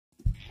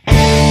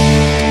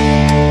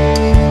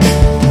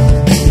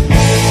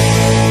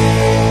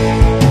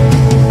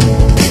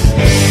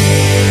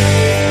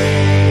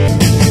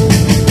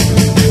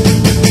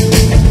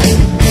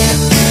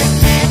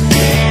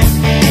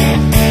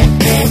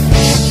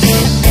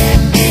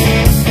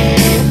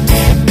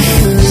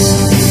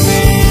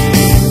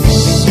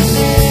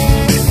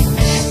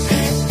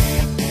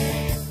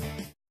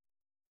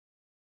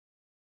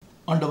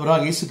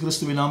ஆண்டவராக இயேசு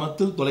கிறிஸ்துவின்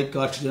நாமத்தில்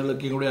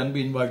தொலைக்காட்சிகளுக்கு எங்களுடைய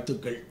அன்பின்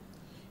வாழ்த்துக்கள்.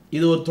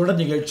 இது ஒரு தொடர்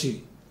நிகழ்ச்சி.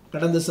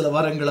 கடந்த சில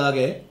வாரங்களாக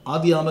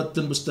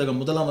ஆதியாமத்தின் புஸ்தகம்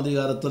 1ஆம்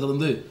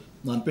அதிகாரத்திலிருந்து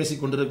நான்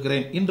பேசிக்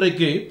கொண்டிருக்கிறேன்.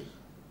 இன்றைக்கு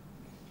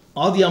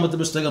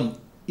ஆதியாமத்தின் புஸ்தகம்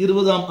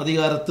 20ஆம்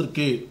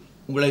அதிகாரத்திற்கு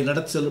உங்களை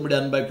நடத்தி செல்லும்படி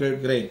அன்பாக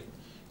கேட்கிறேன்.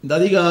 இந்த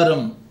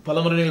அதிகாரம்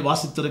பலமுறை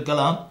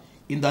வாசித்திருக்கலாம்.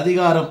 இந்த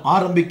அதிகாரம்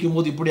ஆரம்பிக்கும்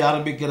போது இப்படி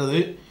ஆரம்பிக்கிறது: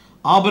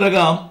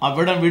 ஆபிரகாம்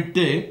அவ்விடம்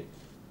விட்டு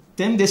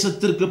தென்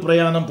தேசத்திற்கு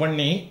பிரயாணம்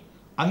பண்ணி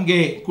அங்கே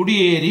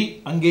குடியேறி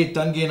அங்கே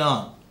தங்கினான்.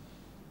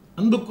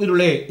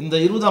 அன்புக்குரியவர்களே, இந்த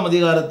 20ஆம்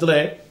அதிகாரத்தில்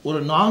ஒரு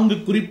 4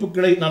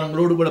 குறிப்புகளை நான்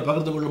உங்களோடு கூட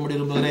பகிர்ந்து கொள்ள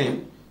விரும்புகிறேன்.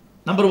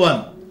 நம்பர்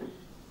 1,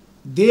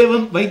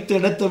 தேவன் வைத்த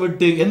இடத்தை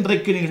விட்டு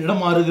என்றைக்கு நீங்கள்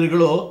இடம்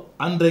மாறுகிறீர்களோ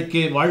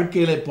அன்றைக்கு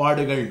வாழ்க்கையிலே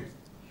பாடுகள்.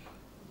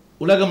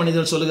 உலக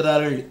மனிதர்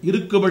சொல்கிறார்கள்,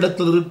 இருக்கும்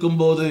இடத்தில் இருக்கும்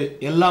போது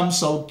எல்லாம்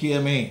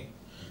சௌக்கியமே.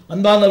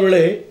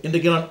 அன்பானவர்களே,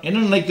 இன்றைக்கு நான்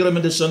என்ன நினைக்கிறோம்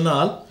என்று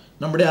சொன்னால்,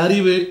 நம்முடைய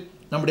அறிவு,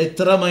 நம்முடைய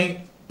திறமை,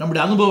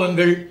 நம்முடைய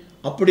அனுபவங்கள்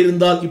அப்படி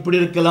இருந்தால் இப்படி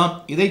இருக்கலாம்,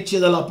 இதை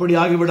செய்தால் அப்படி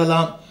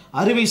ஆகிவிடலாம்.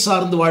 அறிவை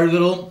சார்ந்து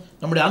வாழ்கிறோம்,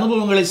 நம்முடைய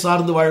அனுபவங்களை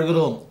சார்ந்து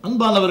வாழ்கிறோம்.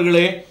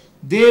 அன்பானவர்களே,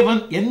 தேவன்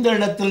எந்த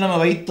இடத்தில் நம்ம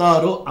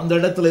வைத்தாரோ அந்த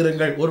இடத்துல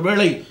இருங்கள்.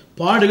 ஒருவேளை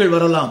பாடுகள்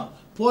வரலாம்,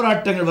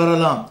 போராட்டங்கள்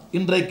வரலாம்.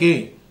 இன்றைக்கு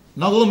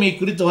நகோமி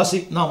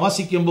குறித்து நான்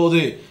வாசிக்கும்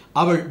போது,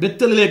 அவள்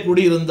பெத்தலிலே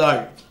குடியிருந்தாள்.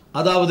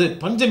 அதாவது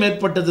பஞ்சம்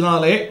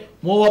ஏற்பட்டதினாலே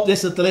மோவாப்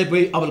தேசத்திலே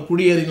போய் அவள்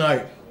குடியேறினாள்.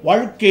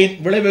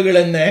 வாழ்க்கையின்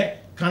விளைவுகள் என்ன?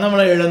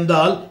 கணவனை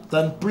இழந்தால்,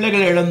 தன்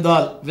பிள்ளைகளை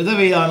இழந்தால்,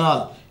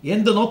 விதவையானால்.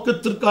 எந்த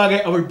நோக்கத்திற்காக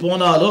அவள்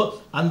போனாலோ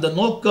அந்த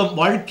நோக்கம்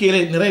வாழ்க்கையிலே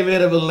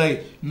நிறைவேறவில்லை.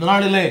 இந்த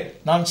நாளிலே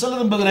நான் சொல்ல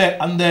விரும்புகிற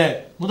அந்த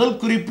முதல்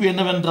குறிப்பு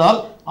என்னவென்றால்,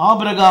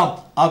 ஆபிரகாம்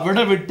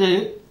அவ்விடம் விட்டு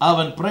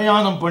அவன்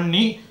பிரயாணம்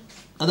பண்ணி,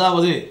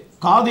 அதாவது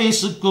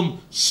காதேசுக்கும்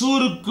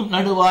சூருக்கும்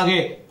நடுவாக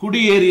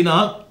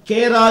குடியேறினான்,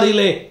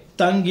 கேராரிலே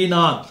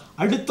தங்கினான்.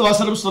 அடுத்த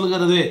வசனம்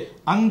சொல்கிறது,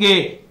 அங்கே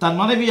தன்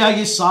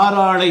மனைவியாகி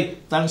சாராளை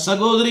தன்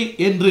சகோதரி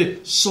என்று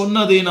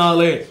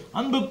சொன்னதினாலே.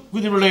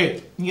 அன்புக்குரியவர்களே,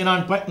 இங்கே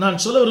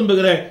நான் சொல்ல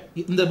விரும்புகிற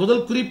இந்த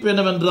முதல் குறிப்பு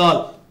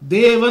என்னவென்றால்,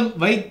 தேவன்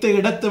வைத்த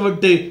இடத்தை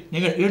விட்டு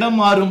நீங்கள் இடம்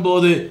மாறும்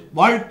போது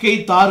வாழ்க்கை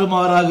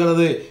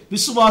தாறுமாறாகிறது,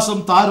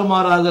 விசுவாசம்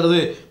தாறுமாறாகிறது.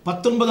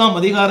 19ஆம்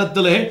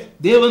அதிகாரத்திலே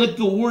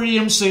தேவனுக்கு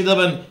ஊழியம்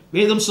செய்தவன்,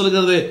 வேதம்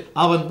சொல்கிறது,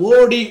 அவன்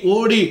ஓடி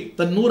ஓடி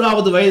தன்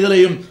 100வது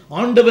வயதிலையும்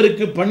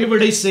ஆண்டவருக்கு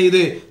பணிவிடை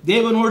செய்து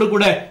தேவனோடு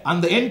கூட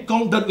அந்த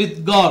என்கவுண்டர் வித்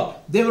காட்,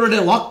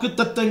 தேவனுடைய வாக்கு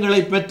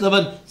தத்தங்களை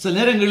பெற்றவன். சில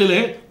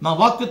நேரங்களிலே நாம்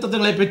வாக்கு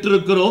தத்தங்களை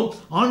பெற்றிருக்கிறோம்,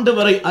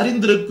 ஆண்டவரை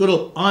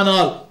அறிந்திருக்கிறோம்,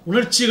 ஆனால்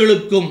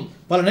உணர்ச்சிகளுக்கும்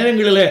பல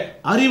நேரங்களிலே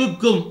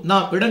அறிவுக்கும்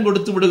நாம் இடம்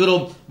கொடுத்து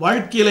விடுகிறோம்.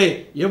 வாழ்க்கையிலே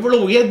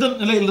எவ்வளவு உயர்ந்த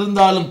நிலையில்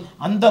இருந்தாலும்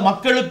அந்த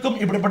மக்களுக்கும்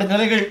இப்படிப்பட்ட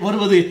நிலைகள்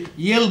வருவது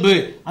இயல்பு.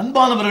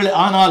 அன்பானவர்களே,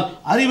 ஆனால்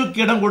அறிவுக்கு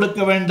இடம்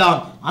கொடுக்க வேண்டாம்,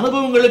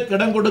 அனுபவங்களுக்கு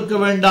இடம் கொடுக்க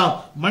வேண்டாம்,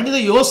 மனித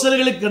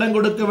யோசனைகளுக்கு இடம்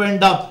கொடுக்க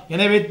வேண்டாம்.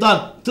 எனவே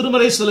தான்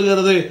திருமறை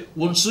சொல்கிறது,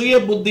 உன் சுய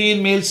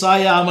புத்தியின் மேல்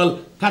சாயாமல்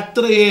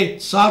கர்த்தரையே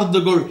சார்ந்து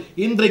கொள்.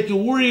 இன்றைக்கு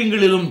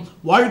ஊழியங்களிலும்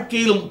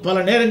வாழ்க்கையிலும் பல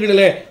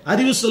நேரங்களிலே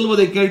அறிவு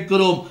சொல்வதை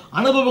கேட்கிறோம்,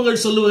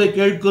 அனுபவங்கள் சொல்லுவதை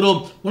கேட்கிறோம்,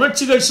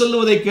 உணர்ச்சிகள்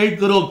சொல்லுவதை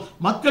கேட்கிறோம்,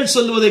 மக்கள்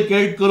சொல்லுவதை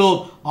கேட்கிறோம்,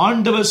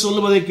 ஆண்டவர்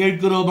சொல்லுவதை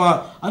கேட்கிறோமா?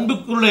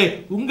 அன்புக்குள்ளே,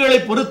 உங்களை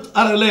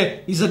பொறுத்தவரையிலே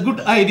இஸ் a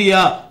good idea.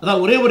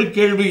 அதாவது ஒரே ஒரு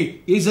கேள்வி,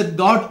 is it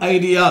God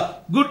idea?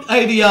 Good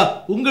idea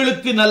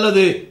உங்களுக்கு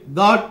நல்லது,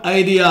 காட்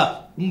ஐடியா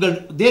உங்கள்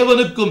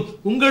தேவனுக்கும்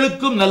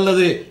உங்களுக்கும்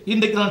நல்லது.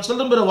 இன்றைக்கு நான்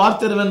சொல்லுகிற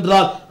வார்த்தை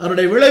என்னவென்றால்,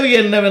 அவருடைய விளைவு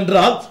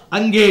என்னவென்றால்,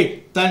 அங்கே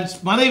தன்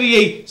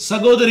மனைவியை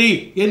சகோதரி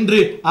என்று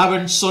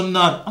அவன்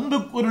சொன்னான்.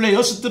 அன்புக்குரியவர்களே,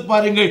 யோசித்து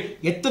பாருங்கள்,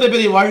 எத்தனை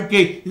பெரிய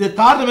வாழ்க்கை இது.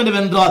 காரணம்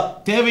என்னவென்றால்,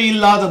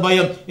 தேவையில்லாத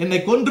பயம். என்னை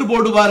கொன்று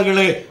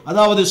போடுவார்களே,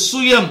 அதாவது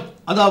சுயம்.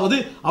 அதாவது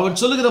அவன்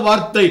சொல்லுகிற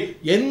வார்த்தை,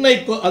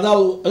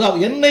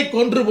 என்னை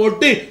கொன்று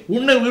போட்டு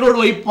உன்னை உயிரோடு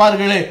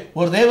வைப்பார்களே.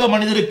 ஒரு தேவ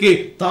மனிதருக்கு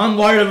தான்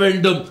வாழ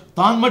வேண்டும்,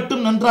 தான்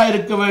மட்டும் நன்றாக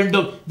இருக்க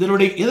வேண்டும்.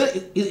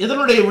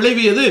 இதனுடைய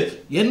விளைவு எது?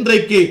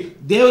 என்றைக்கு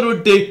தேவன்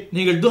விட்டு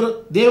நீங்கள்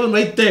தேவன்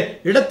வைத்த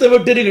இடத்தை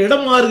விட்டு நீங்கள்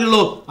இடம்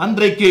மாறுகிறீர்களோ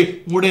அன்றைக்கு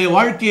உங்களுடைய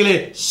வாழ்க்கையிலே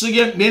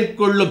சுயம்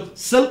மேற்கொள்ளும்.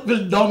 Self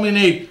will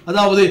dominate.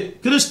 அதாவது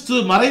கிறிஸ்து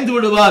மறைந்து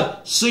விடுவார்,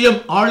 சுயம்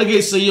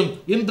ஆளுகை செய்யும்.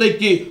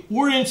 இன்றைக்கு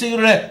ஊழியம்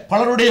செய்கிற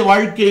பலருடைய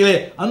வாழ்க்கையிலே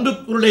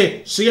அன்புக்குள்ளே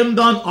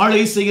சுயம்தான்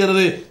ஆளுகை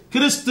செய்கிறது.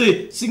 கிறிஸ்து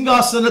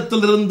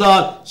சிங்காசனத்தில்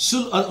இருந்தால்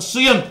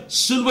சுயம்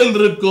சிலுவையில்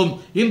இருக்கும்.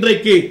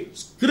 இன்றைக்கு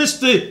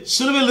கிறிஸ்து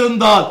சிலுவையில்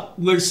இருந்தால்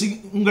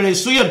உங்களுடைய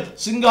சுயம்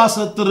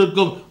சிங்காசனத்தில்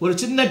இருக்கும். ஒரு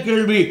சின்ன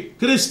கேள்வி,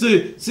 கிறிஸ்து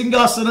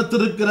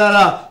சிங்காசனத்தில்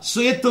இருக்கிறாரா,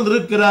 சுயத்தில்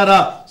இருக்கிறாரா?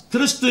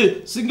 கிறிஸ்து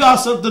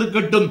சிங்காசனத்தில்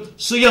இருக்கட்டும்,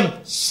 சுயம்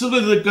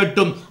சிலுவையில்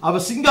இருக்கட்டும்.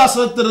 அவர்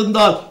சிங்காசனத்தில்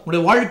இருந்தால்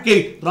உங்களுடைய வாழ்க்கை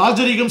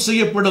ராஜரீகம்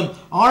செய்யப்படும்.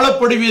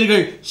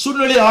 ஆளப்படுவீர்கள்,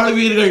 சூழ்நிலை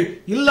ஆளுவீர்கள்,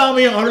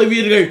 இல்லாமையை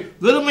ஆளுவீர்கள்,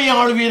 வெறுமையை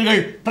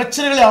ஆளுவீர்கள்,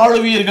 பிரச்சனைகளை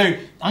ஆளுவீர்கள்.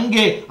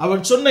 அங்கே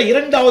அவன் சொன்ன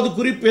 2வது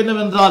குறிப்பு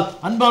என்னவென்றால்,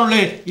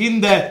 அன்பானவர்களே,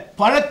 இந்த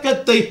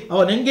பழக்கத்தை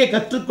அவன் எங்கே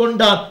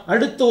கற்றுக்கொண்டான்?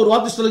 அடுத்த ஒரு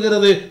வார்த்தை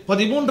சொல்கிறது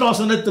 13ஆம்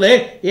வசனத்திலே,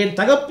 என்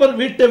தகப்பன்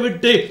வீட்டை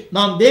விட்டு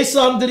நாம்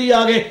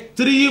தேசாந்திரியாக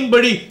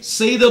திரியும்படி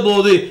செய்த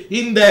போது.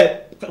 இந்த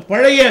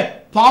பழைய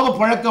பாவ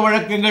பழக்க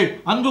வழக்கங்கள்.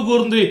 அன்பு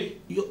கூர்ந்து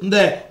இந்த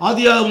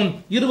ஆதியாகமம்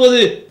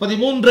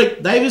 20:13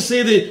 தயவு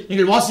செய்து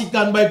நீங்கள் வாசிக்க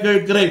அன்பாய்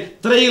கேட்கிறேன்.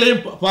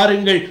 திரையிலையும்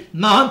பாருங்கள்.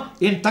 நான்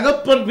என்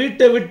தகப்பன்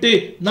வீட்டை விட்டு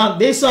நான்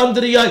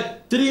தேசாந்திரியாய்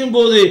திரியும்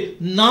போது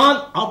நான்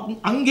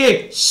அங்கே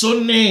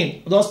சொன்னேன்.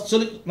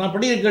 நான்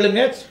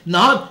படிக்கிறேங்க.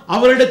 நான்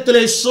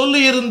அவரிடத்திலே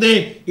சொல்லி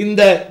இருந்தேன்.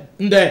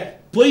 இந்த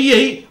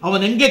பொய்யை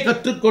அவன் எங்கே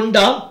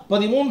கற்றுக்கொண்டான்?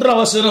 13ஆம்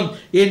வசனம்.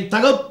 என்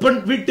தகப்பன்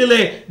வீட்டிலே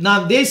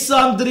நான்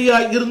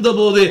தேசாந்திரியாய்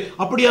இருந்தபோது.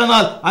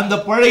 அப்படியானால் அந்த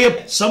பழைய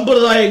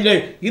சம்பிரதாயங்கள்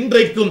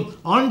இன்றைக்கும்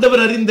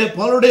ஆண்டவர் அறிந்த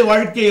பலருடைய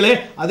வாழ்க்கையிலே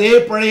அதே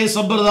பழைய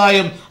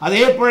சம்பிரதாயம்,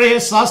 அதே பழைய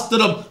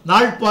சாஸ்திரம்,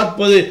 நாள்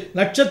பார்ப்பது,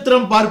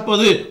 நட்சத்திரம்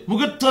பார்ப்பது,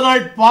 முகூர்த்த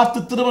நாள்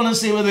பார்த்து திருமணம்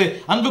செய்வது.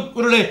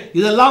 அன்புக்குள்ளே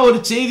இதெல்லாம் ஒரு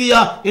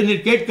செய்தியா என்று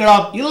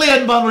கேட்கலாம். இல்லை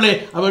அன்பானவர்களே,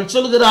 அவன்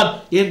சொல்கிறான்,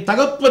 என்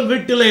தகப்பன்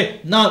வீட்டிலே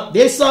நான்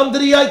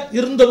தேசாந்திரியாய்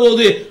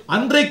இருந்தபோது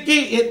அன்றைக்கு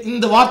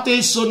இந்த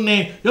வார்த்தையை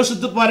சொன்னேன்.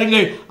 யோசித்து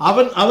பாருங்கள்.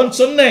 அவன்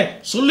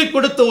சொல்லிக்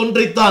கொடுத்த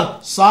ஒன்றைத்தான்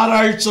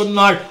சாராள்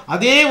சொன்னாள்.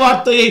 அதே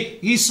வார்த்தையை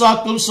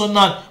ஈசாக்கும்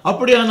சொன்னான்.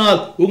 அப்படியானால்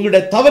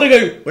உங்களுடைய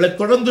தவறுகள்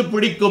தொடர்ந்து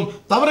பிடிக்கும்.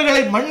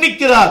 தவறுகளை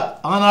மன்னிக்கிறார்.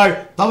 ஆனால்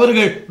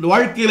தவறுகள்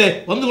வாழ்க்கையிலே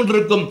வந்து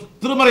கொண்டிருக்கும்.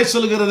 திருமறை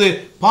சொல்கிறது,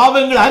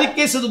 பாவங்கள்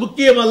அறிக்கை செய்வது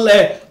முக்கியம் அல்ல,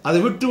 அதை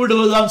விட்டு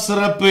விடுவதுதான்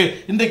சிறப்பு.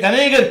 இன்றைக்கு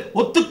அநேகர்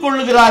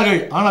ஒத்துக்கொள்ளுகிறார்கள்,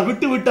 ஆனால்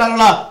விட்டு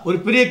விட்டார்களா? ஒரு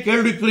பெரிய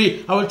கேள்விக்குறி.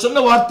 அவள்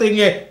சொன்ன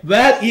வார்த்தைங்க,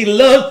 where he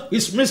learned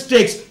his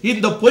mistakes.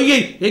 இந்த பொய்யை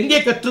எங்கே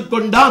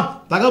கற்றுக்கொண்டான்?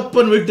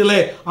 தகப்பன் வீட்டிலே.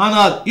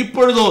 ஆனால்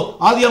இப்பொழுதோ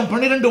ஆதியாகமம்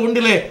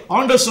 12:1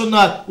 ஆண்டவர்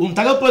சொன்னார், உன்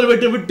தகப்பன்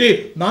வீட்டை விட்டு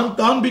நான்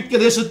காண்பிக்க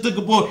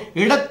தேசத்துக்கு போ.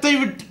 இடத்தை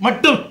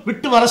மட்டும்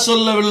விட்டு வர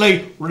சொல்லவில்லை.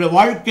 உன்னுடைய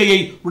வாழ்க்கையை,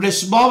 உன்னுடைய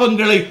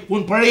சுபாவங்களை,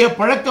 உன் பழைய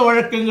பழக்க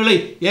வழக்கங்களை.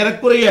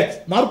 ஏறக்குறைய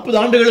 40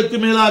 ஆண்டுகளுக்கு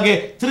மேலாக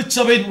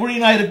திருச்சபையின்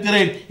ஊழியனாய்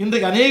இருக்கிறேன்.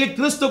 இன்றைக்கு அநேக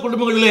கிறிஸ்தவ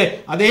குடும்பங்களிலே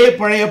அதே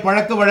பழைய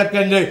பழக்க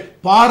வழக்கங்கள்,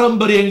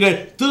 பாரம்பரியங்கள்,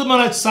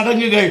 திருமண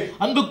சடங்குகள்.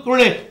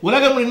 அன்புக்குள்ளே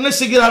உலகம் என்ன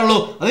செய்கிறார்களோ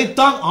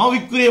அதைத்தான்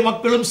ஆவிக்குரிய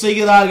மக்களும்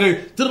செய்கிறார்கள்.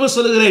 திரும்ப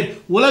சொல்லுகிறேன்,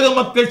 உலக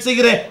மக்கள்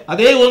செய்கிற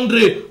அதே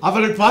ஒன்று,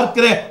 அவர்கள்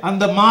பார்க்கிற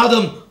அந்த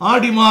மாதம்,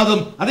 ஆடி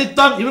மாதம்,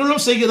 அதைத்தான்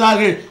இவர்களும்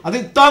செய்கிறார்கள்,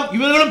 அதைத்தான்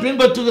இவர்களும்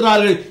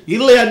பின்பற்றுகிறார்கள்.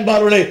 இல்லை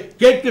அன்பார்களே,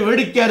 கேட்க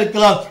வேடிக்கையா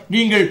இருக்கலாம்.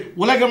 நீங்கள்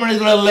உலக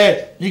மனிதர்கள் அல்ல,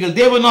 நீங்கள்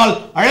தேவனால்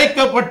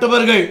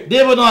அழைக்கப்பட்டவர்கள்,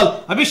 தேவனால்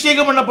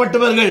அபிஷேகம்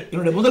பண்ணப்பட்டவர்கள்.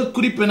 என்னுடைய முதல்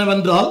குறிப்பு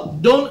என்னவென்றால்,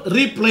 don't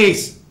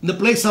replace the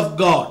place of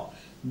God.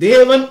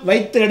 தேவன்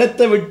வைத்த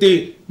இடத்தை விட்டு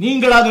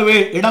நீங்களாகவே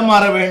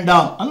இடமாற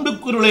வேண்டாம்.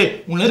 அன்புக்குள்ளே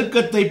உங்கள்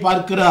நெருக்கத்தை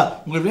பார்க்கிறார்,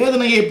 உங்கள்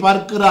வேதனையை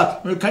பார்க்கிறார்,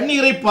 உங்கள்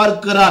கண்ணீரை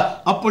பார்க்கிறார்.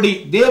 அப்படி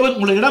தேவன்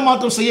உங்களை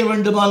இடமாற்றம் செய்ய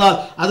வேண்டுமானால்,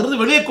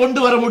 அதிலிருந்து வெளியே கொண்டு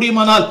வர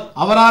முடியுமானால்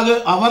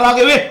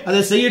அவராகவே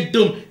அதை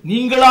செய்யட்டும்.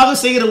 நீங்களாக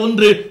செய்கிற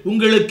ஒன்று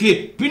உங்களுக்கு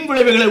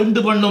பின்விளைவுகளை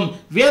உண்டு பண்ணும்,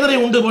 வேதனை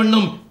உண்டு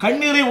பண்ணும்,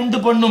 கண்ணீரை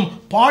உண்டு பண்ணும்,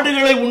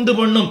 பாடுகளை உண்டு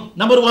பண்ணும்.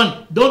 Number 1,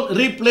 don't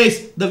replace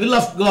the will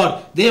of God.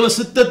 தேவ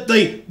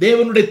சித்தத்தை,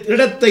 தேவனுடைய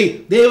இடத்தை,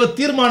 தேவ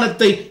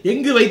தீர்மானத்தை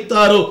எங்கு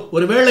வைத்தாரோ,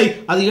 ஒருவேளை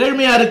அது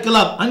ஏழ்மையா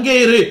இருக்கலாம், அங்கே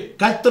இரு,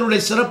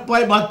 கர்த்தருடைய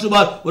சிறப்பாய்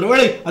மாற்றுவார்.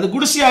 ஒருவேளை அது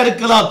குடிசையா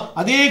இருக்கலாம்,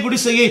 அதே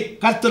குடிசையை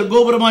கர்த்தர்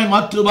கோபுரமாய்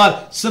மாற்றுவார்.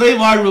 சிறை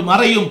வாழ்வு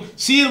மறையும்,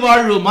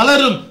 சீர்வாழ்வு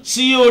மலரும்,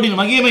 சீயோனின்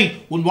மகிமை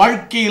உன்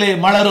வாழ்க்கையிலே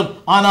மலரும்.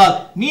 ஆனால்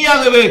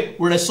நீயாகவே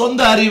உன்னுடைய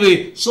சொந்த அறிவு,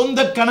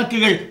 சொந்த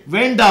கணக்குகள்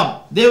வேண்டாம்.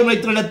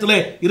 தேவனுடைய இடத்திலே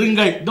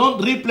இருங்கள். Don't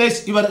replace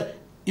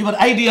your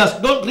ideas.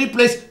 Don't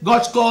replace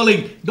God's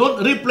calling. Don't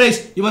replace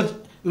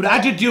your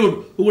attitude.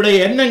 உங்களுடைய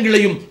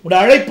எண்ணங்களையும் உங்களுடைய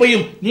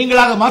அழைப்பையும்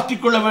நீங்களாக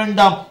மாற்றிக்கொள்ள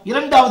வேண்டாம்.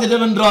 இரண்டாவது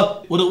என்னவென்றால்,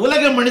 ஒரு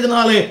உலக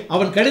மனிதனாலே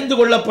அவன் கடிந்து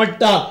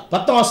கொள்ளப்பட்டான்.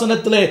 10ஆம்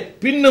வசனத்திலே,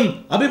 பின்னும்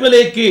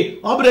அபிமெலேக்கு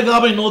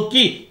ஆபிரகாமை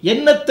நோக்கி,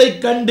 எண்ணத்தை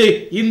கண்டு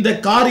இந்த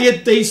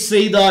காரியத்தை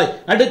செய்தாய்.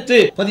 அடுத்து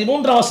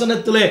 13ஆம்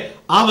வசனத்திலே,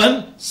 அவன்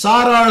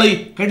சாராளை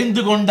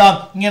கடிந்து கொண்டான்.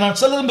 இங்கே நான்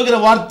சொல்ல விரும்புகிற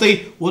வார்த்தை,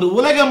 ஒரு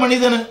உலக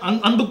மனிதன்,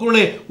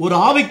 அன்புக்குள்ளே ஒரு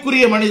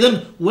ஆவிக்குரிய மனிதன்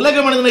உலக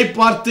மனிதனை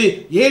பார்த்து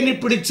ஏன்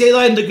இப்படி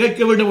செய்தா என்று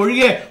கேட்க வேண்டும்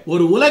ஒழிய,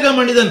 ஒரு உலக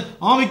மனிதன்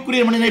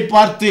ஆவிக்குரிய மனிதனை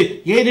பார்த்து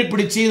ஏன்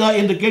இப்படி செய்தா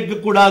என்று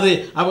கேட்கக்கூடாது.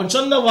 அவன்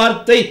சொன்ன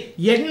வார்த்தை,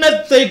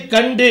 எண்ணத்தை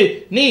கண்டு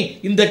நீ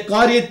இந்த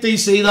காரியத்தை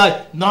செய்தாய்.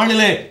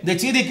 நாளிலே இந்த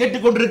செய்தியை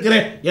கேட்டுக்கொண்டிருக்கிற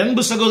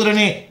அன்பு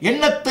சகோதரனே,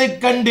 எண்ணத்தை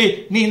கண்டு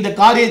நீ இந்த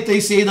காரியத்தை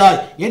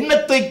செய்தாய்.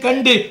 எண்ணத்தை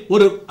கண்டு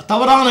ஒரு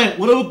தவறான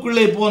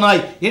உறவுக்குள்ளே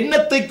போனாய்.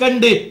 எண்ணத்தை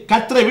கண்டு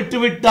கர்த்தரை விட்டு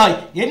விட்டாய்.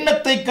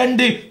 எண்ணத்தை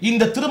கண்டு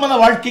இந்த திருமண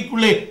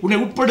வாழ்க்கைக்குள்ளே உன்னை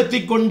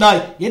உட்படுத்திக்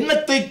கொண்டாய்.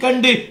 எண்ணத்தை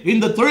கண்டு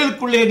இந்த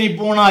தொழிலுக்குள்ளே நீ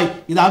போனாய்.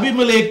 இது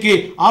அபிமெலேக்கு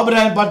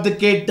ஆபிரகாமை பார்த்து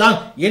கேட்டான்,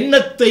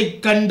 எண்ணத்தை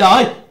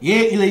கண்டாய்,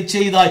 ஏன் இதை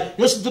செய்தாய்?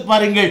 யோசித்து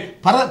பாருங்கள்.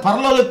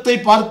 பரலோகத்தை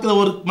பார்க்கிற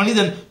ஒரு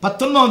மனிதன்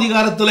 19ஆம்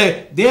அதிகாரத்திலே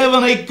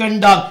தேவனை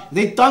கண்டான்.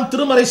 இதைத்தான்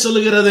திருமறை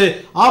சொல்லுகிறது.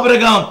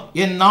 ஆபிரகாம்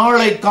என்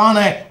நாளை காண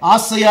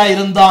ஆசையா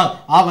இருந்தான்,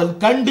 அவன்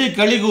கண்டு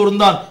களி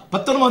கூர்ந்தான்.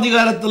 10ஆம்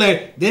அதிகாரத்திலே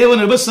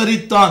தேவன்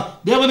விபசரித்தான்,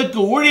 தேவனுக்கு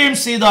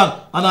ஊழியம் செய்தான்.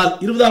 ஆனால்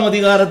 20ஆம்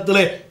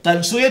அதிகாரத்திலே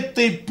தன்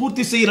சுயத்தை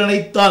பூர்த்தி செய்ய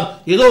நினைத்தான்,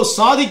 ஏதோ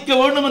சாதிக்க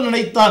வேண்டும் என்று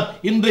நினைத்தான்.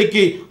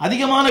 இன்றைக்கு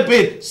அதிகமான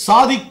பேர்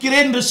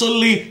சாதிக்கிறேன் என்று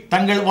சொல்லி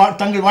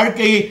தங்கள்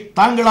வாழ்க்கையை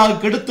தாங்களாக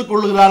கெடுத்துக்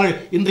கொள்கிறார்கள்.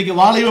 இன்றைக்கு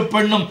வாலிப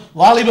பெண்ணும்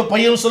வாலிப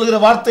பையனும் சொல்கிற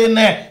வார்த்தை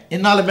என்ன?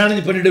 என்னால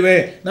மேனேஜ்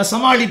பண்ணிடுவேன், நான்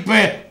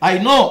சமாளிப்பேன், I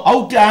know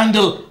how to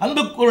handle.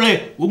 அன்புக்குள்ளே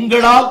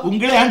உங்களால்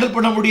உங்களே ஹேண்டில்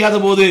பண்ண முடியாத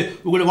போது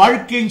உங்கள்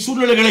வாழ்க்கையின்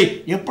சூழ்நிலைகளை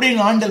எப்படி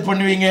ஹேண்டில்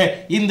பண்ணுவீங்க?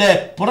 இந்த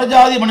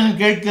புறஜாதி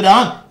மனிதன்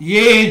கேட்கிறான்,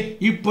 ஏன்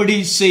இப்படி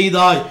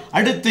செய்தாய்?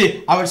 அடுத்து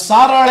அவள்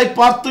சாராளை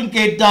பார்த்தும்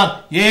கேட்டான்,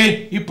 ஏன்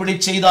இப்படி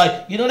செய்தாய்?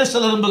 இன்னொரு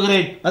சொல்ல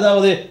விரும்புகிறேன்,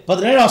 அதாவது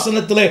 17ஆம்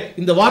வசனத்திலே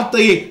இந்த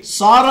வார்த்தையை,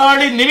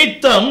 சாராளின்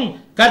நிமித்தம்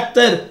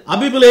கர்த்தர்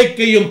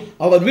அபிமெலேக்கையும்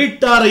அவர்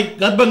வீட்டாரை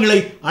கர்ப்பங்களை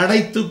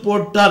அடைத்து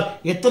போட்டார்.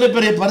 எத்தனை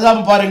பேரை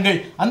பரிதாபம் பாருங்கள்.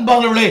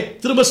 அன்பானவர்களே,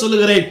 திரும்ப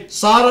சொல்லுகிறேன்,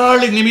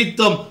 சாராளின்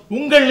நிமித்தம்,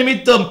 உங்கள்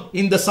நிமித்தம்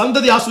இந்த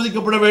சந்ததி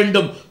ஆஸ்வதிக்கப்பட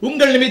வேண்டும்.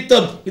 உங்கள்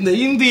நிமித்தம் இந்த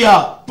இந்தியா,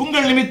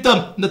 உங்கள்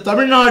நிமித்தம் இந்த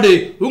தமிழ்நாடு,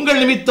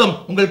 உங்கள் நிமித்தம்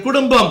உங்கள்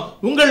குடும்பம்,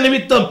 உங்கள்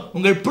நிமித்தம்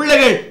உங்கள்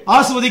பிள்ளைகள்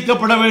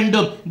ஆஸ்வதிக்கப்பட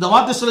வேண்டும். இந்த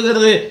வார்த்தை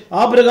சொல்கிறது,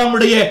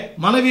 ஆபிரகாமுடைய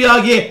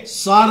மனைவியாகிய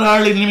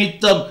சாராளின்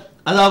நிமித்தம்,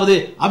 அதாவது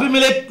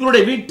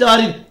அபிமெலேக்குடைய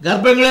வீட்டாரின்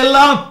கர்ப்பங்கள்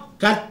எல்லாம்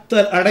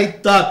கர்த்தர்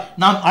அடைத்தார்.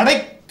 நாம்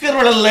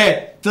அடைக்கிறவர்கள் அல்ல,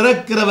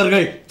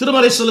 திறக்கிறவர்கள்.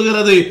 திருமறை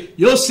சொல்லுகிறது,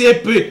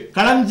 யோசேப்பு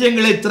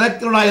களஞ்சியங்களை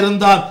திறக்கிறவனாய்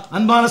இருந்தான்.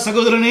 அன்பான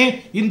சகோதரனே,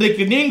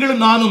 இன்றைக்கு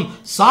நீங்களும் நானும்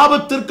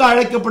சாபத்திற்கு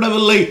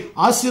அழைக்கப்படவில்லை,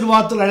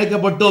 ஆசீர்வாதத்தில்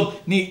அழைக்கப்பட்டோம்.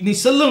 நீ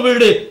செல்லும்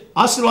வீடு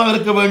ஆசீர்வாதம்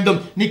இருக்க வேண்டும்.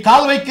 நீ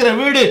கால் வைக்கிற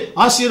வீடு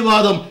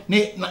ஆசீர்வாதம்,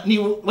 நீ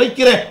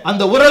வைக்கிற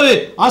அந்த உறவு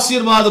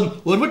ஆசீர்வாதம்.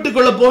 ஒரு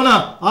வீட்டுக்குள்ள போனா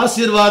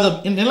ஆசீர்வாதம்.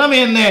 நிலைமை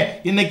என்ன?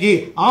 இன்னைக்கு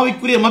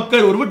ஆவிக்குரிய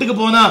மக்கள் ஒரு வீட்டுக்கு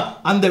போனா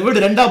அந்த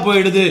வீடு ரெண்டா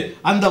போயிடுது,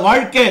 அந்த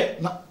வாழ்க்கை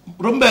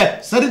ரொம்ப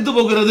சரிந்து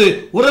போகிறது,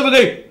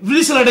 உறவுகள்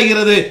விரிசல்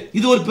அடைகிறது.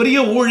 இது ஒரு பெரிய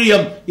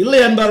ஊழியம் இல்லை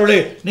அன்பார்களே.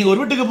 நீங்க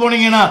ஒரு வீட்டுக்கு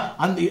போனீங்கன்னா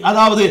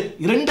அதாவது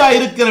இரண்டாய்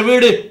இருக்கிற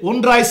வீடு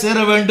ஒன்றாய் சேர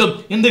வேண்டும்.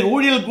 இந்த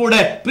ஊழியல் கூட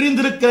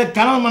பிரிந்திருக்கிற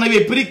கணவன்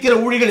மனைவியை பிரிக்கிற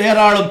ஊழியர்கள்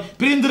ஏராளம்,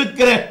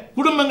 பிரிந்திருக்கிற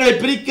குடும்பங்களை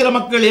பிரிக்கிற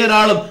மக்கள்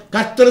ஏராளம்.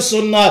 கர்த்தர்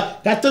சொன்னார்,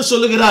 கர்த்தர்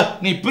சொல்லுகிறார்,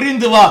 நீ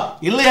பிரிந்து வா.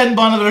 இல்லை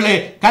அன்பானவர்களே,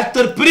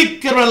 கர்த்தர்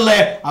பிரிக்கிறவர் அல்ல,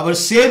 அவர்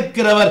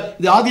சேர்க்கிறவர்.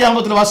 இது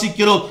ஆதியாகமத்தில்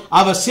வாசிக்கிறோம்.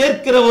 அவர்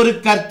சேர்க்கிற ஒரு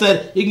கர்த்தர்.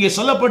 இங்கே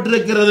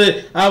சொல்லப்பட்டிருக்கிறது,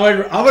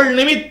 அவள்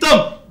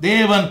நிமித்தம்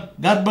தேவன்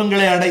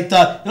கர்ப்பங்களை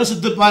அடைத்தார்.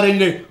 யோசித்து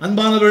பாருங்கள்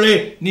அன்பானவர்களே,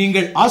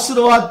 நீங்கள்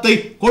ஆசீர்வாதத்தை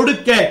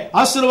கொடுக்க,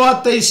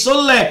 ஆசீர்வாதத்தை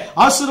சொல்ல,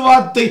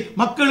 ஆசீர்வாதத்தை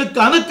மக்களுக்கு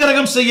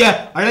அனுக்கிரகம் செய்ய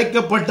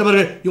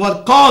அழைக்கப்பட்டவர்கள். You are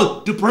called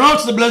to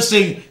pronounce the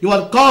blessing. You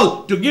are called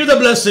to give the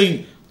blessing.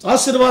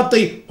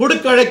 ஆசீர்வாதத்தை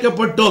கொடுக்க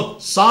அழைக்கப்பட்டோம்,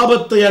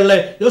 சாபத்தை அல்ல.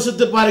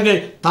 யோசித்து பாருங்கள்,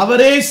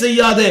 தவறே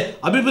செய்யாத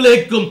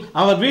அபிமெலேக்கும்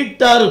அவர்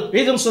வீட்டாரும்,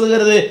 வேதம்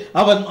சொல்கிறது,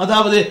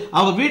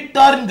 அவர்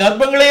வீட்டாரின்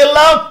கர்ப்பங்களை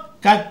எல்லாம்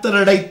கர்த்தர்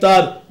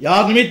அடைத்தார்.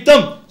 யார்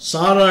நிமித்தம்?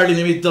 சாராளி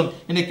நிமித்தம்.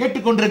 என்னை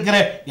கேட்டுக்கொண்டிருக்கிற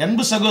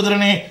அன்பு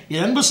சகோதரனே,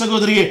 அன்பு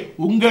சகோதரியே,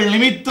 உங்கள்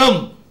நிமித்தம்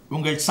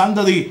உங்கள்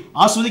சந்ததி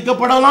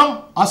ஆஸ்வதிக்கப்படலாம்,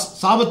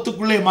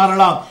 சாபத்துக்குள்ளே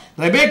மாறலாம்.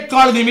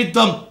 ரெபெக்காள்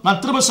நிமித்தம்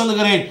நான் திரும்ப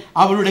சொல்லுகிறேன்,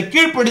 அவருடைய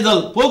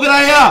கீழ்ப்படிதல்.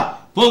 போகிறாயா?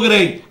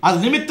 போகிறேன். அது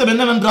நிமித்தம்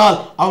என்னவென்றால்,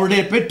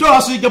 அவருடைய பெற்றோர்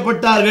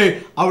ஆசிரிக்கப்பட்டார்கள்,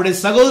 அவருடைய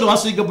சகோதரர்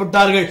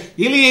ஆசிரிக்கப்பட்டார்கள்.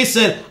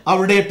 எலியேசர்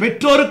அவருடைய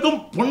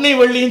பெற்றோருக்கும் பொன்னை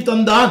வெள்ளியும்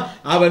தந்தான்,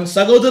 அவன்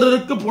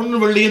சகோதரருக்கு பொன்னு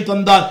வெள்ளியும்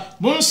தந்தான்.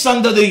 முன்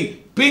சந்ததி,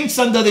 பின்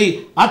சந்ததி,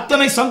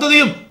 அத்தனை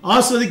சந்ததியும்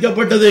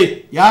ஆஸ்வதிக்கப்பட்டது.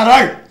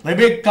 யாரால்?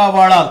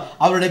 ரெபெக்காவாளால்.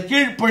 அவருடைய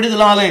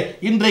கீழ்ப்படிதலாலே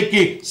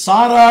இன்றைக்கு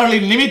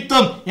சாராளின்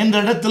நிமித்தம் என்ற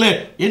இடத்துல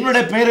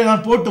என்னுடைய பெயரை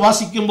நான் போட்டு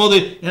வாசிக்கும் போது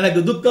எனக்கு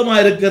துக்கமா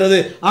இருக்கிறது.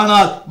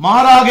 ஆனால்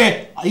மாறாக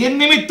என்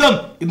நிமித்தம்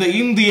இந்த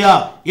இந்தியா,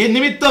 என்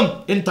நிமித்தம்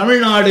என்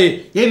தமிழ்நாடு,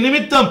 என்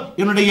நிமித்தம்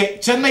என்னுடைய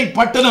சென்னை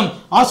பட்டணம்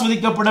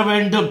ஆஸ்வதிக்கப்பட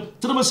வேண்டும்.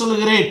 திரும்ப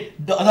சொல்லுகிறேன்,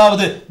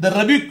 அதாவது the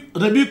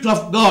rebuke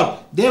of God,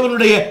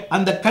 தேவனுடைய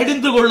அந்த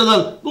கடிந்து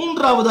கொள்ளுதல்.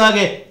 மூன்றாவதாக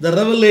the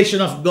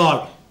revelation of God,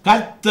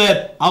 கர்த்தர்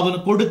அவன்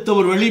கொடுத்த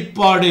ஒரு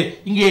வெளிப்பாடு.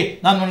 இங்கே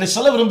நான் உன்னை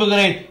சொல்ல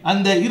விரும்புகிறேன்,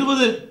 அந்த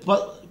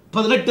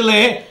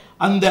 20:18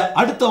 அந்த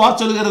அடுத்த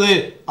வார்த்தை சொல்கிறது,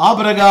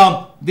 ஆபிரகாம்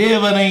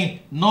தேவனை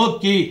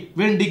நோக்கி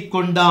வேண்டிக்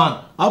கொண்டான்.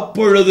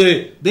 அப்பொழுது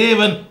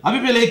தேவன்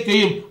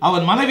அபிமெலேக்கையும்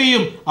அவன்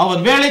மனைவியும்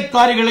அவன்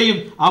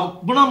வேலைக்காரிகளையும்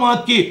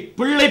குணமாக்கி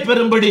பிள்ளை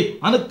பெறும்படி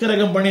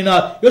அனுக்கிரகம்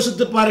பண்ணினார்.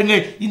 யோசித்து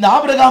பாருங்கள், இந்த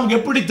ஆபிரகாம்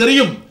எப்படி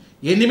தெரியும்?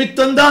 என்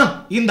நிமித்தம் தான்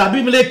இந்த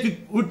அபிமெலேக்கு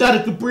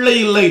வீட்டாருக்கு பிள்ளை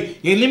இல்லை,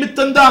 என்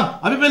நிமித்தம் தான்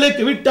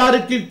அபிமெலேக்கு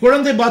வீட்டாருக்கு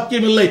குழந்தை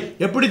பாக்கியம் இல்லை.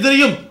 எப்படி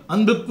தெரியும்?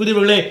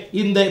 அன்புக்குரியவர்களே,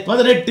 இந்த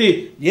 18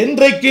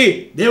 என்றைக்கு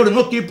தேவனை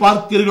நோக்கி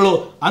பார்க்கிறீர்களோ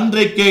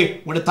அன்றைக்கே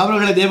உங்களுடைய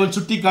தவறுகளை தேவன்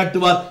சுட்டி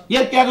காட்டுவார்.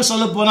 இயற்கையாக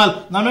சொல்ல போனால்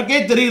நமக்கே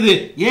தெரியுது,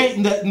 ஏன்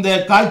இந்த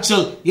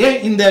காய்ச்சல், ஏன்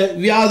இந்த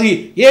வியாதி,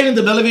 ஏன்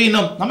இந்த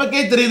பலவீனம்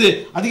நமக்கே தெரியுது.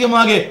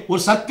 அதிகமாக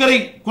ஒரு சர்க்கரை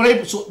குறை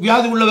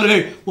வியாதி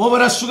உள்ளவர்கள்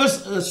ஓவரா சுகர்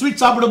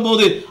ஸ்வீட் சாப்பிடும்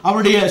போது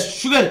அவருடைய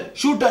சுகர்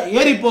ஷூட்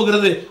ஏறி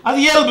போகிறது. அது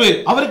இயல்பு,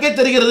 அவருக்கே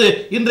தெரிகிறது.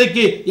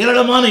 இன்றைக்கு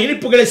ஏராளமான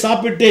இனிப்புகளை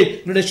சாப்பிட்டு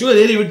என்னுடைய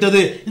சுகர்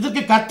ஏறிவிட்டது.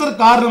 இதற்கு கர்த்தர்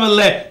காரணம்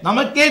அல்ல,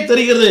 நமக்கே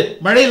தெரிகிறது,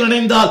 மழையில்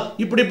நனைந்தால்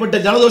இப்படிப்பட்ட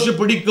ஜலதோஷம்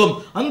பிடிக்கும்.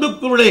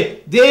 அன்புக்குள்ளே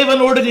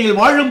தேவனோடு நீங்கள்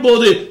வாழும்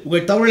போது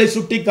உங்கள் தவளை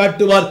சுட்டி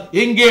காட்டுவார்.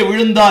 எங்கே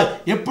விழுந்தாய்,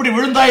 எப்படி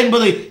விழுந்தாய்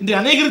என்பதை இன்று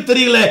அநேகருக்கு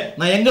தெரியல.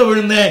 நான் எங்க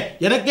விழுந்தேன்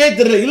எனக்கே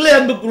தெரியல. இல்லை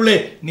அன்புக்குள்ளே,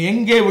 நீ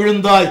எங்கே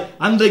விழுந்தாய்?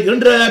 அன்றைக்கு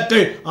 2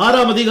 ராஜாக்கள்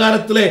 6ஆம்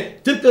அதிகாரத்திலே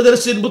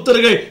தீர்க்கதரிசியின்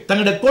புத்தர்கள்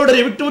தங்களுடைய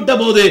கோடரை விட்டுவிட்ட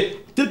போது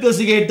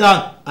தீர்க்கதரிசி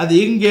கேட்டான், அது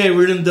எங்கே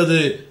விழுந்தது?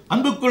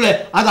 அன்புக்குள்ளே,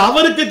 அது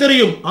அவருக்கு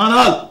தெரியும்,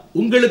 ஆனால்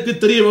உங்களுக்கு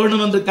தெரிய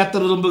வேண்டும் என்று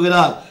கர்த்தர்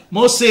விரும்புகிறார்.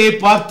 மோசேயை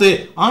பார்த்து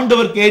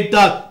ஆண்டவர்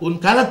கேட்டார், உன்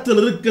கரத்தில்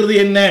இருக்கிறது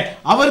என்ன?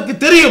 அவருக்கு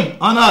தெரியும்,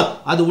 ஆனால்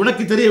அது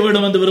உனக்கு தெரிய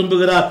வேண்டும் என்று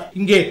விரும்புகிறார்.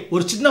 இங்கே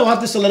ஒரு சின்ன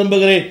வார்த்தை சொல்ல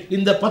விரும்புகிறேன்.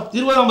 இந்த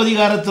 20ஆம்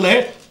அதிகாரத்திலே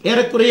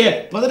ஏறக்குறைய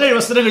 17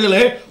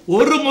 வசனங்களிலே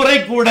ஒரு முறை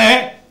கூட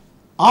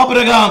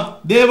ஆபிரகாம்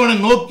தேவனை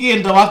நோக்கி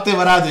என்ற வார்த்தை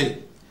வராது.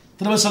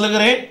 திரும்ப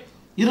சொல்லுகிறேன்,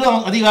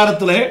 20ஆம்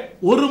அதிகாரத்திலே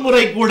ஒரு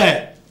முறை கூட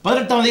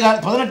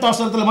 18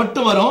 வசனத்தில்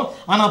மட்டும் வரும்.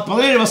 ஆனா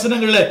 17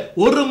 வசனங்கள்ல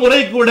ஒரு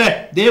முறை கூட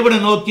தேவனை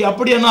நோக்கி.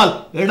 அப்படியானால்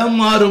இடம்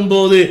மாறும்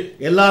போது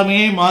எல்லாமே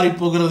மாறி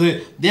போகிறது.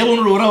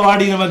 தேவனோடு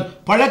உறவாடினவன்,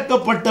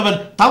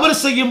 பழக்கப்பட்டவன் தவறு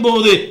செய்யும்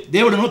போது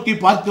தேவனை நோக்கி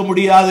பார்க்க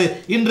முடியாது.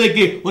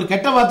 இன்றைக்கு ஒரு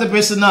கெட்ட வார்த்தை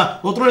பேசுனா,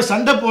 ஒருத்தரோட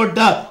சண்டை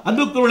போட்டா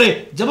அன்புக்குள்ளே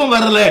ஜெபம்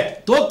வரல,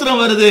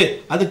 தோத்திரம் வருது,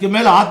 அதுக்கு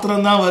மேல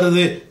ஆத்திரம் தான்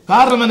வருது.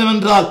 காரணம்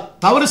என்னவென்றால்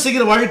தவறு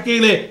செய்கிற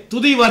வாழ்க்கையிலே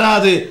துதி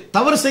வராது,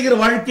 தவறு செய்கிற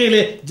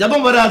வாழ்க்கையிலே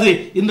ஜெபம் வராது.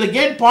 இன்றைக்கு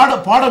ஏன்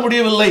பாட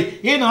முடியவில்லை,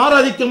 ஏன்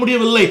ஆராதிக்க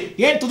முடியவில்லை,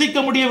 ஏன் துதிக்க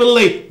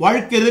முடியவில்லை?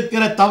 வாழ்க்கை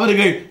இருக்கிற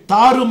தவறுகள்,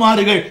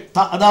 தாறுமாறுகள்.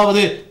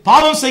 அதாவது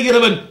பாவம்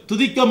செய்கிறவன்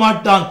துதிக்க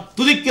மாட்டான்,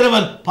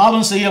 துதிக்கிறவன்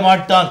பாவம் செய்ய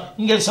மாட்டான்.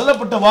 இங்கே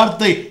சொல்லப்பட்ட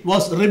வார்த்தை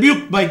was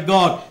rebuked by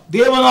God.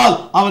 தேவனால்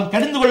அவன்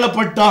கடிந்து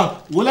கொள்ளப்பட்டான்,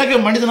 உலக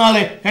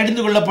மனிதனாலே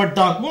கடிந்து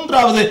கொள்ளப்பட்டான்.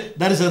 மூன்றாவது,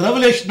 there is a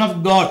revelation of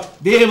God.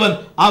 தேவன்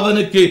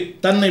அவனுக்கு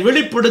தன்னை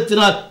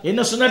வெளிப்படுத்தினார்.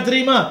 என்ன சொன்னார்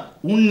தெரியுமா?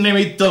 உன்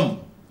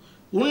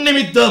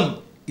நிமித்தம்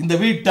இந்த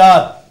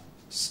வீட்டார்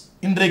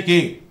இன்றைக்கு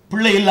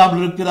பிள்ளை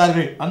இல்லாமல்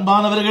இருக்கிறார்கள்.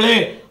 அன்பானவர்களே,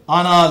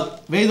 ஆனால்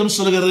வேதம்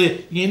சொல்கிறது,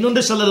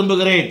 இன்னொன்று சொல்ல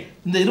விரும்புகிறேன்.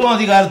 இந்த 20ஆம்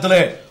அதிகாரத்தில்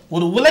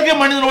ஒரு உலக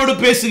மனிதனோடு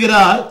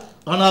பேசுகிறார்,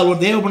 ஆனால் ஒரு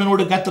தேவ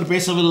மனிதனோடு கர்த்தர்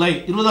பேசவில்லை.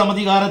 20ஆம்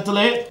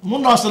அதிகாரத்திலே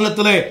 3ஆம்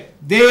வசனத்திலே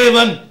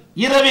தேவன்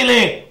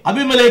இரவிலே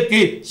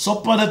அபிமெலேக்கு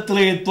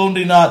சொப்பனத்திலே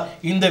தோன்றினார்.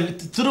 இந்த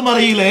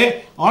திருமறையிலே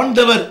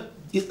ஆண்டவர்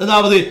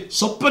அதாவது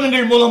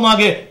சொப்பனங்கள்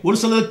மூலமாக ஒரு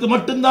சிலருக்கு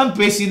மட்டும்தான்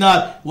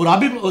பேசினார்.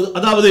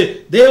 அதாவது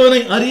தேவனை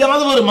அறியாத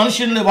ஒரு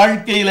மனுஷனுடைய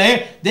வாழ்க்கையிலே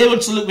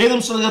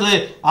வேதம் சொல்கிறது,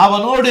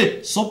 அவனோடு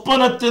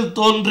சொப்பனத்தில்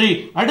தோன்றி.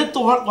 அடுத்த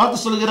வார்த்தை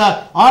சொல்கிறார்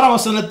 6ஆம்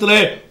வசனத்திலே,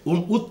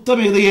 உன்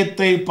உத்தம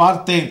இதயத்தை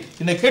பார்த்தேன்.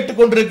 என்னை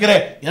கேட்டுக்கொண்டிருக்கிற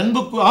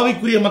அன்புக்கு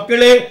ஆவிக்குரிய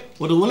மக்களே,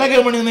 ஒரு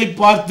உலக மனிதனை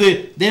பார்த்து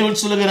தேவன்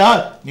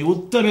சொல்லுகிறார், நீ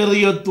உத்தம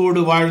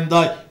இதயத்தோடு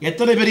வாழ்ந்தாய்.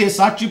 எத்தனை பெரிய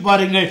சாட்சி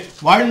பாருங்கள்.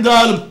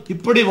 வாழ்ந்தாலும்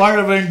இப்படி வாழ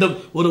வேண்டும்.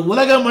 ஒரு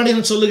உலக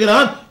மனிதன்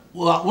சொல்லுகிறான்,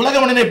 உலக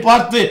மனிதனை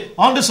பார்த்து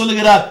ஆண்டு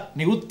சொல்லுகிறார்,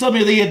 நீ உத்தம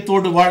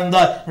இதயத்தோடு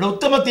வாழ்ந்தாய்.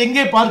 உத்தமத்தை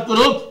எங்கே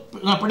பார்க்கிறோம்?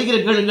 நான் படிக்கிற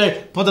கேளுங்கள்.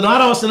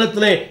 16ஆம்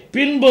வசனத்திலே,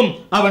 பின்பும்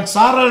அவன்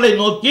சாராளை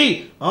நோக்கி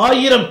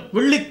 1000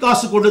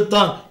 வெள்ளிக்காசு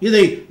கொடுத்தான்.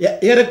 இதை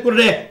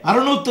ஏறக்குறைய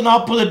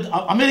 640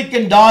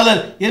 அமெரிக்கன்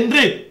டாலர்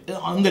என்று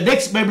அந்த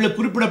டெக்ஸ்ட் பைபிளில்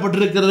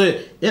குறிப்பிடப்பட்டிருக்கிறது.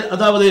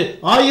 அதாவது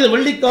 1000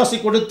 வெள்ளிக்காசை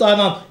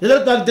கொடுத்தானாம்.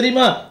 எதற்காக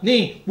தெரியுமா? நீ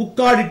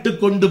முக்காடிட்டு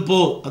கொண்டு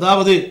போ.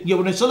 அதாவது இங்கே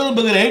உன்னை சொல்ல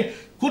விரும்புகிறேன்,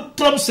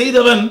 குற்றம்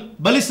செய்தவன்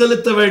பலி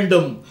செலுத்த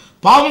வேண்டும்,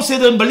 பாவம்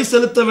செய்தவன் பலி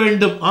செலுத்த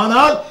வேண்டும்.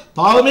 ஆனால்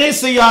பாவமே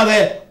செய்யாத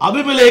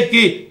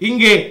அபிமெலேக்கு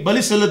இங்கே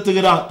பலி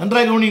செலுத்துகிறான்.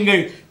 நன்றாக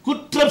கவனியுங்கள்.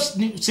 குற்றம்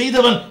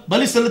செய்தவன்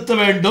பலி செலுத்த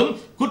வேண்டும்,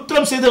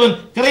 குற்றம் செய்தவன்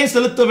கிரை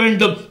செலுத்த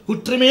வேண்டும்.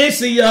 குற்றமே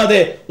செய்யாத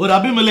ஒரு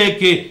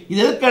அபிமெலேக்கு,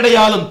 இதற்கு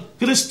அடையாளம்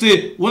கிறிஸ்து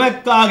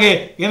உனக்காக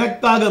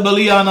எனக்காக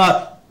பலியானார்.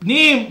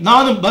 நீயும்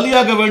நானும்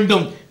பலியாக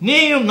வேண்டும்,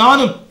 நீயும்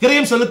நானும்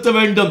கிரயம் செலுத்த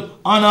வேண்டும்.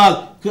 ஆனால்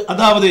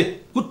அதாவது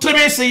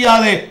குற்றமே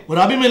செய்யாத ஒரு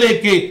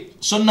அபிமெலேக்கு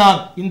சொன்னான்,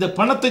 இந்த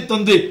பணத்தை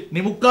தந்து நீ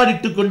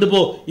முக்காடிட்டு கொண்டு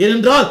போ.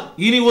 ஏனென்றால்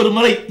இனி ஒரு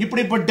முறை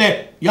இப்படிப்பட்ட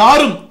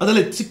யாரும்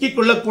அதில் சிக்கிக்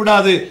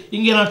கொள்ளக்கூடாது.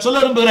 இங்கே நான்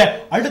சொல்ல விரும்புகிற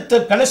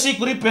அடுத்த கடைசி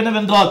குறிப்பு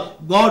என்னவென்றால்,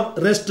 God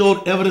restore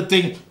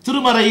everything.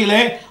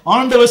 திருமறையிலே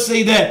ஆண்டவர்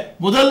செய்த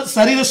முதல்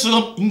சரீர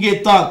சுகம் இங்கே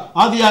தான்.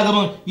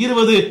 ஆதியாகமம்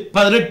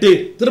 20:18.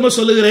 திரும்ப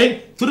சொல்லுகிறேன்,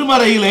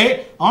 திருமறையிலே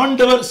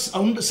ஆண்டவர்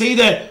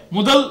செய்த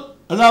முதல்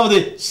அதாவது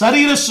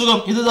சரீர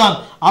சுகம் இதுதான்.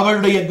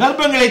 அவளுடைய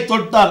கர்ப்பங்களை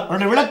தொட்டார்.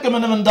 அவருடைய விளக்கம்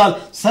என்னவென்றால்,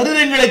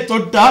 சரீரங்களை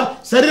தொட்டார்,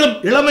 சரீரம்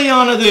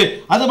இளமையானது.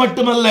 அது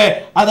மட்டுமல்ல,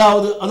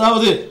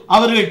 அதாவது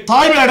அவர்கள்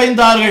தாய்மை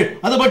அடைந்தார்கள்.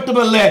 அது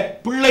மட்டுமல்ல,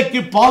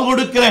 பிள்ளைக்கு பால்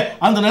கொடுக்கிற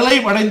அந்த நிலை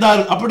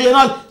அடைந்தார்கள்.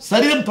 அப்படியானால்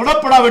சரீரம்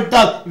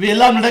தொடப்படாவிட்டால்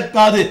இவையெல்லாம்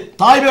நடக்காது.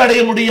 தாய்மை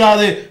அடைய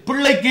முடியாது,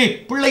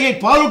 பிள்ளையை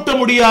பாலூட்ட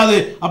முடியாது.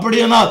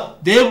 அப்படியானால்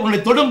தேவனை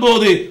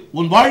தொடும்போது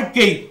உன்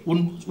வாழ்க்கை,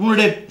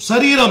 உன்னுடைய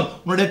சரீரம்,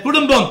 உன்னுடைய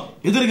குடும்பம்,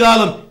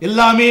 எதிர்காலம்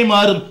எல்லாமே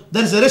மாறும்.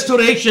 There is a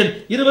restoration.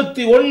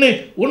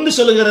 21:1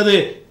 சொல்லுகிறது,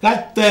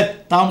 கர்த்தர்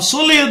தாம்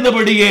சொல்லி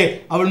இருந்தபடியே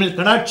அவன் மேல்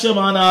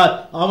கடாட்சமானார்.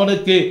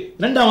 அவனுக்கு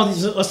 2ஆம்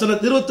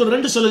வசனம்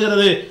 21:2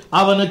 சொல்லுகிறது,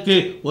 அவனுக்கு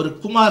ஒரு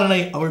குமாரனை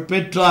அவள்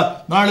பெற்றார்.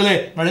 நாளிலே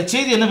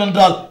செய்தி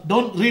என்னவென்றால்,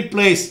 don't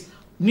replace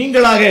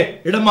நீங்களாக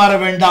இடம் மாற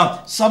வேண்டாம்,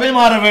 சபை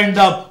மாற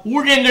வேண்டாம்,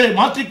 ஊழியங்களை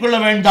மாற்றிக்கொள்ள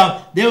வேண்டாம்.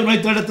 தேவனை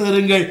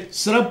தடுத்திருங்கள்,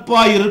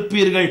 சிறப்பாய்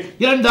இருப்பீர்கள்.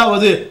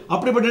 இரண்டாவது,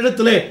 அப்படிப்பட்ட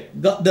இடத்திலே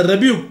the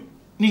rebuke,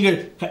 நீங்கள்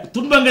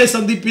துன்பங்களை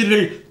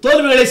சந்திப்பீர்கள்,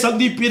 தோல்விகளை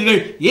சந்திப்பீர்கள்,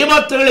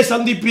 ஏமாற்றங்களை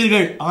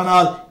சந்திப்பீர்கள்.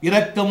 ஆனால்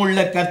இரக்கமுள்ள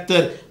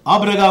கர்த்தர்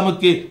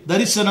ஆபிரகாமுக்கு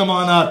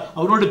தரிசனமானார்,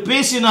 அவரோடு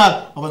பேசினார்,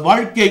 அவன்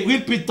வாழ்க்கையை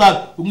உயிர்ப்பித்தார்.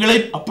 உங்களை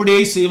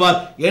அப்படியே செய்வார்.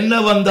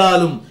 என்ன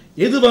வந்தாலும்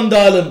எது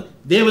வந்தாலும்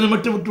தேவனை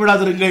மட்டும் விட்டு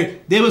விடாதிருங்கள்,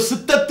 தேவ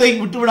சித்தத்தை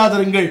விட்டு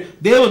விடாதிருங்கள்,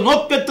 தேவ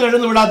நோக்கத்தை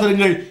இழந்து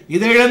விடாதிருங்கள்.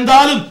 இதை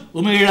இழந்தாலும்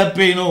உண்மை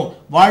இழப்பேனோ,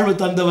 வாழ்வு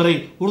தந்தவரை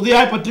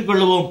உறுதியாய் பற்றிக்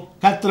கொள்ளுவோம்.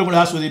 கர்த்தர் உங்களை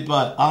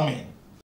ஆசீர்வதிப்பார். ஆமென்.